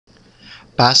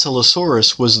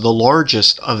Basilosaurus was the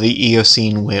largest of the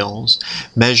Eocene whales,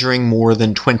 measuring more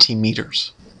than 20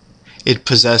 meters. It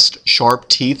possessed sharp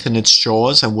teeth in its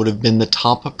jaws and would have been the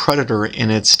top predator in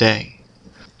its day.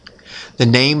 The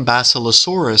name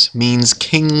Basilosaurus means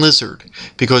king lizard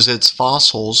because its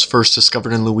fossils, first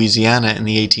discovered in Louisiana in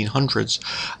the 1800s,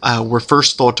 were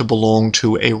first thought to belong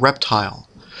to a reptile.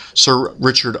 Sir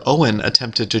Richard Owen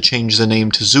attempted to change the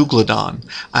name to Zeuglodon,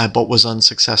 but was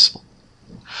unsuccessful.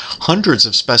 Hundreds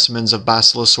of specimens of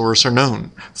Basilosaurus are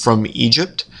known, from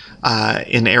Egypt,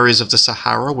 in areas of the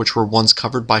Sahara which were once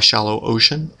covered by shallow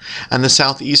ocean, and the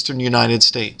southeastern United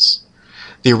States.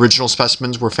 The original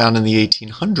specimens were found in the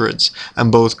 1800s, and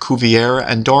both Cuvier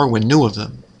and Darwin knew of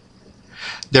them.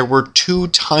 There were two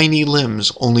tiny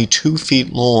limbs, only 2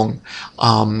 feet long,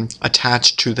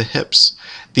 attached to the hips.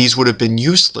 These would have been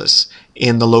useless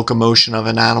in the locomotion of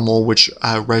an animal which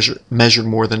measured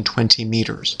more than 20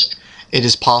 meters. It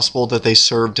is possible that they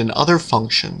served in other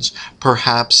functions,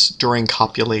 perhaps during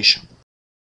copulation.